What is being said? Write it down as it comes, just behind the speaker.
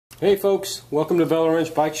Hey folks, welcome to Velo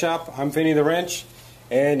Wrench Bike Shop. I'm Vinny the Wrench,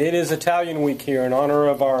 and it is Italian week here in honor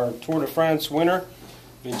of our Tour de France winner,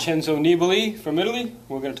 Vincenzo Nibali from Italy.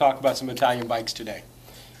 We're going to talk about some Italian bikes today.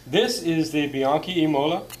 This is the Bianchi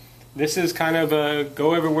Imola. This is kind of a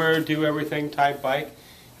go everywhere, do everything type bike.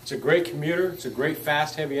 It's a great commuter. It's a great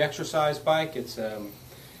fast, heavy exercise bike. It's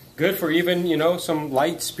good for even, some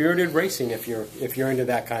light spirited racing if you're into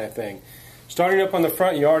that kind of thing. Starting up on the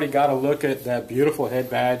front, you already got to look at that beautiful head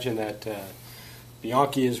badge, and that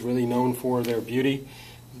Bianchi is really known for their beauty.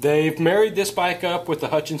 They've married this bike up with the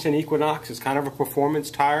Hutchinson Equinox. It's kind of a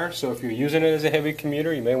performance tire, so if you're using it as a heavy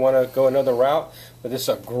commuter, you may want to go another route. But this is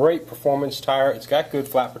a great performance tire. It's got good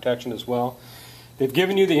flat protection as well. They've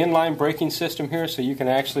given you the inline braking system here, so you can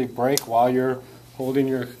actually brake while you're holding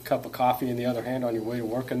your cup of coffee in the other hand on your way to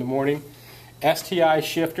work in the morning. STI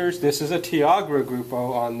shifters. This is a Tiagra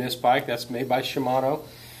Gruppo on this bike. That's made by Shimano.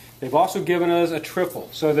 They've also given us a triple.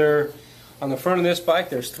 So they're on the front of this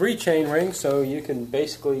bike. There's 3 chain rings, so you can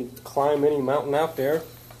basically climb any mountain out there.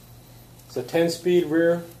 It's a 10-speed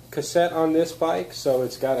rear cassette on this bike, so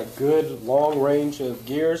it's got a good long range of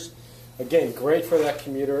gears. Again, great for that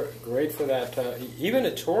commuter. Great for that even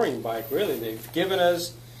a touring bike. Really, they've given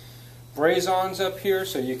us braze-ons up here,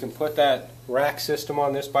 so you can put that rack system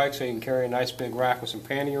on this bike, so you can carry a nice big rack with some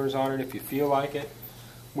panniers on it if you feel like it,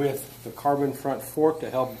 with the carbon front fork to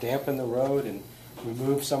help dampen the road and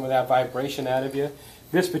remove some of that vibration out of you.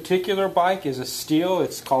 This particular bike is a steel.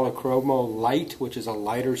 It's called a Chromo Light, which is a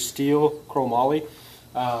lighter steel chromoly.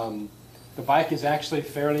 The bike is actually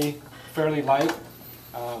fairly light.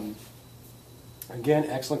 Again,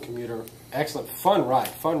 excellent commuter, excellent fun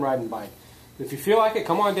riding bike. If you feel like it,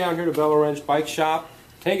 come on down here to Velo Wrench Bike Shop.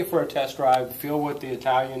 Take it for a test drive. Feel what the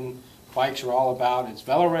Italian bikes are all about. It's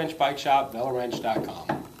Velo Wrench Bike Shop,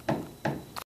 velowrench.com.